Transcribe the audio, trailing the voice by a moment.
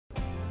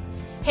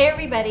Hey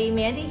everybody,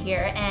 Mandy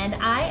here, and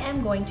I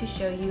am going to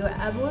show you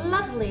a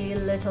lovely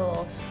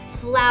little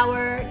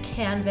flower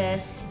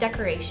canvas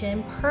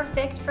decoration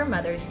perfect for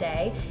Mother's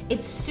Day.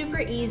 It's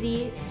super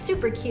easy,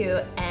 super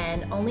cute,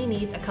 and only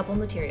needs a couple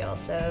materials,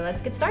 so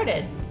let's get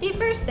started. The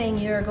first thing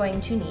you're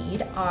going to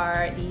need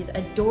are these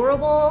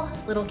adorable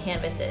little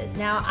canvases.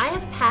 Now, I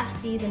have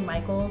passed these in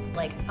Michaels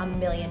like a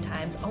million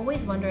times,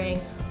 always wondering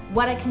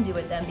what I can do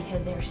with them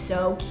because they're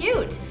so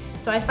cute.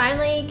 So I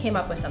finally came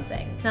up with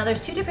something. Now there's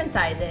two different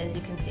sizes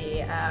you can see,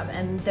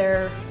 and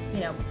they're,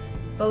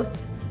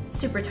 both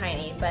super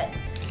tiny, but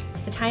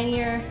the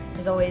tinier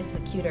is always the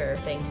cuter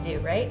thing to do,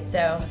 right?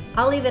 So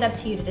I'll leave it up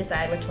to you to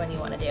decide which one you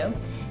want to do.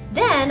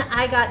 Then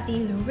I got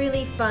these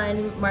really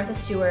fun Martha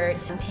Stewart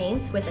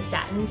paints with a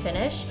satin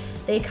finish.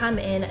 They come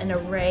in an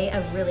array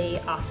of really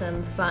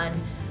awesome, fun,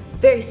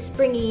 very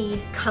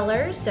springy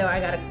colors, so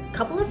I got a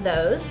couple of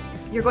those.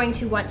 You're going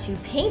to want to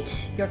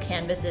paint your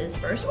canvases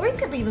first, or you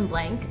could leave them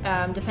blank,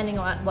 depending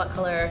on what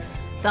color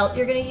felt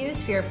you're gonna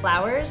use for your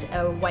flowers.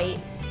 A white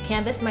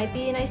canvas might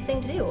be a nice thing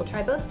to do. We'll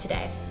try both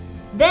today.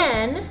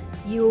 Then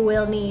you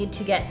will need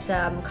to get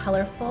some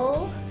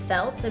colorful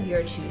felt of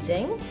your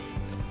choosing,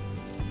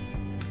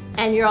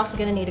 and you're also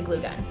gonna need a glue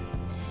gun.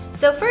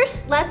 So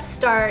first, let's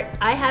start.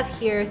 I have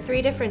here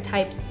 3 different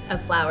types of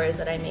flowers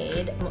that I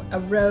made. A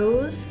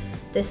rose,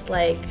 this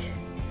like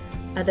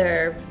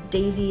other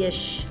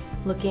daisy-ish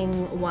looking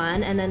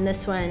one, and then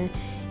this one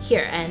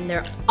here, and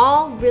they're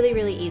all really,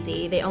 really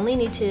easy. They only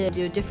need to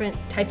do different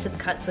types of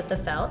cuts with the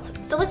felt.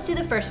 So let's do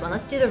the first one.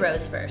 Let's do the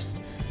rose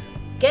first.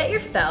 Get your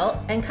felt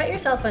and cut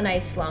yourself a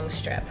nice long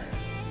strip.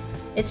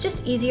 It's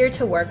just easier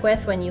to work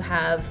with when you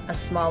have a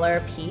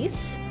smaller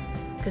piece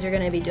because you're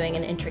going to be doing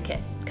an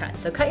intricate cut.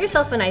 So cut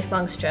yourself a nice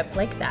long strip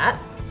like that.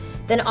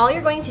 Then all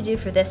you're going to do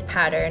for this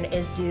pattern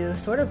is do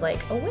sort of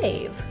like a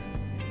wave,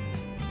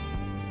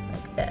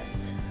 like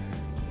this.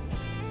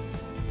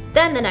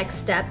 Then the next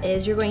step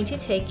is you're going to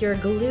take your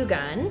glue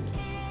gun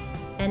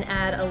and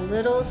add a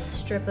little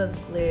strip of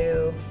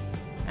glue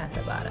at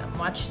the bottom.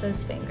 Watch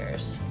those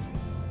fingers.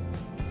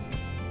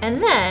 And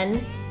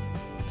then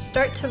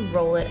start to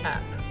roll it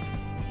up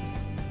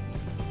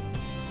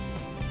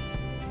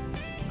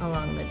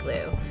along the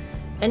glue.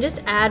 And just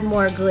add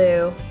more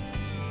glue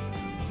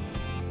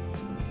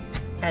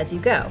as you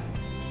go.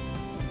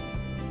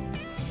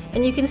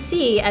 And you can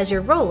see as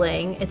you're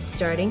rolling, it's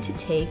starting to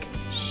take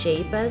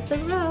shape as the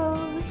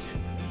rose.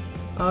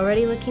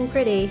 Already looking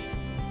pretty.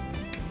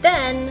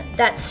 Then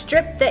that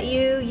strip that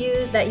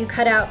you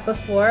cut out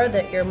before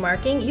that you're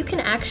marking, you can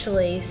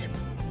actually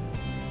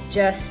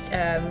just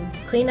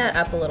clean that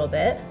up a little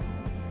bit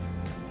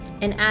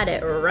and add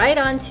it right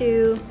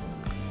onto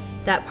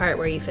that part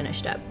where you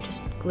finished up.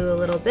 Just glue a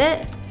little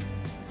bit.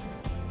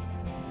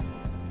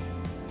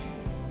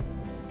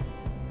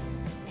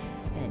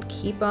 And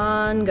keep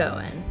on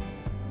going.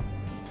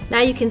 Now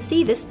you can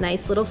see this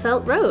nice little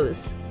felt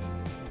rose.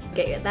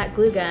 Get that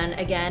glue gun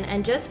again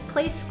and just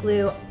place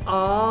glue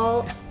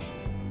all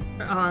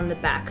on the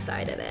back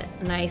side of it.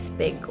 Nice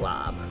big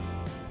glob.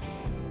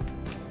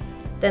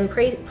 Then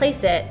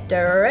place it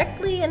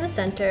directly in the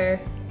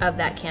center of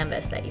that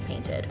canvas that you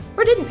painted,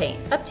 or didn't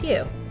paint, up to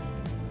you.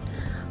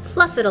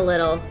 Fluff it a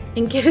little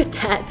and give it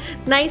that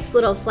nice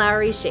little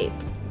flowery shape.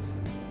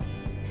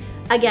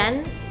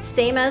 Again,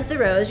 same as the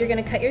rose, you're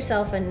gonna cut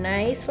yourself a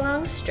nice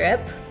long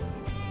strip.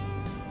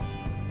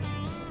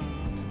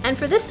 And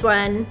for this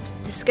one,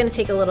 this is gonna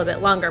take a little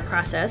bit longer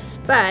process,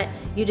 but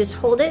you just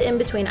hold it in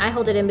between, I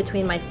hold it in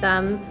between my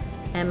thumb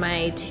and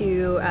my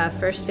 2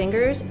 first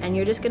fingers, and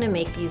you're just gonna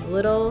make these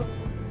little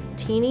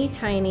teeny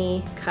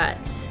tiny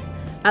cuts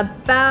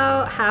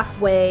about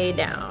halfway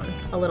down,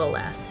 a little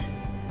less,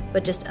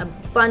 but just a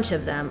bunch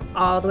of them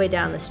all the way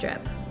down the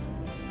strip.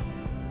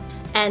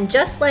 And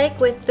just like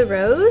with the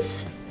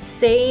rose,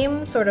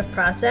 same sort of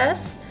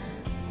process,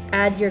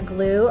 add your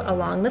glue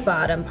along the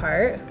bottom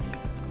part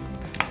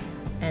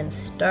and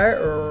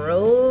start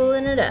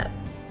rolling it up.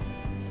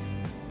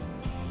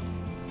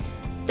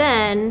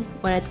 Then,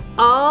 when it's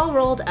all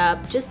rolled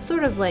up, just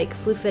sort of like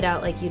floof it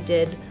out like you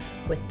did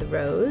with the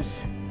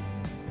rose.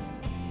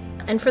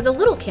 And for the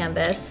little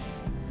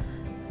canvas,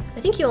 I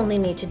think you only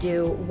need to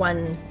do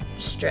 1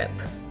 strip.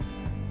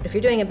 But if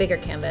you're doing a bigger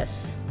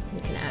canvas,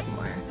 you can add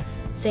more.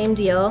 Same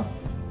deal,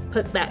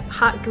 put that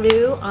hot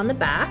glue on the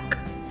back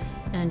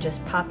and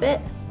just pop it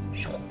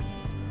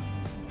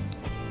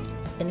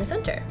in the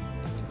center.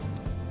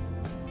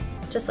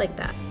 Just like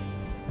that.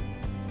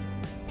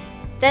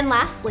 Then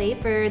lastly,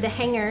 for the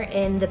hanger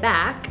in the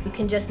back, you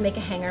can just make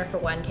a hanger for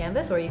 1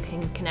 canvas, or you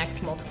can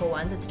connect multiple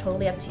ones. It's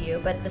totally up to you,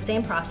 but it's the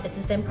same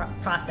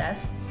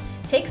process.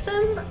 Take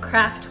some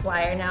craft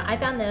wire. Now, I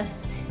found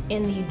this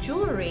in the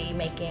jewelry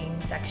making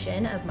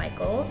section of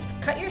Michaels.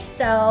 Cut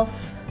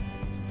yourself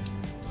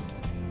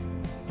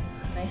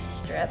a nice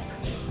strip.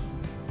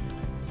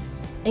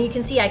 And you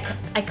can see I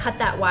cut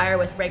that wire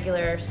with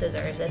regular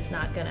scissors. It's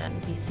not gonna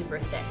be super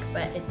thick,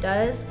 but it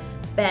does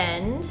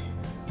bend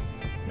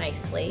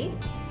nicely.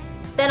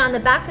 Then on the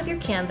back of your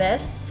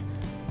canvas,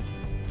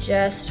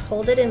 just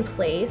hold it in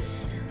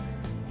place,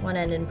 one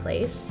end in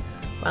place,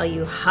 while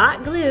you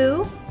hot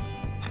glue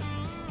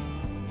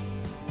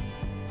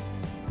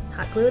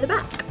the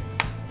back.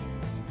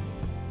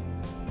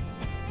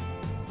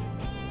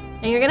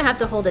 And you're gonna have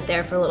to hold it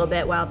there for a little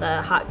bit while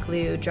the hot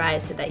glue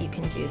dries so that you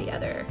can do the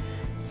other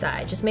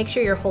side. Just make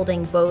sure you're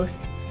holding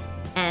both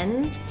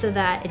ends so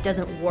that it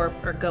doesn't warp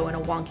or go in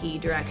a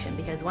wonky direction,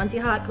 because once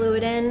you hot glue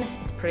it in,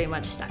 it's pretty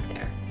much stuck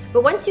there.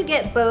 But once you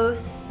get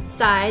both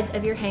sides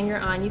of your hanger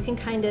on, you can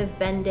kind of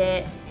bend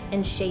it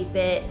and shape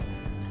it.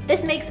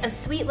 This makes a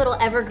sweet little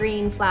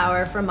evergreen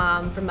flower for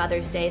Mom for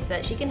Mother's Day so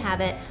that she can have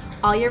it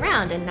all year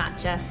round and not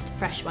just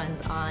fresh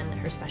ones on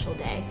her special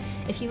day.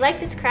 If you like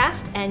this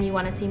craft and you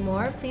want to see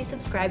more, please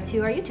subscribe to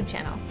our YouTube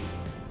channel.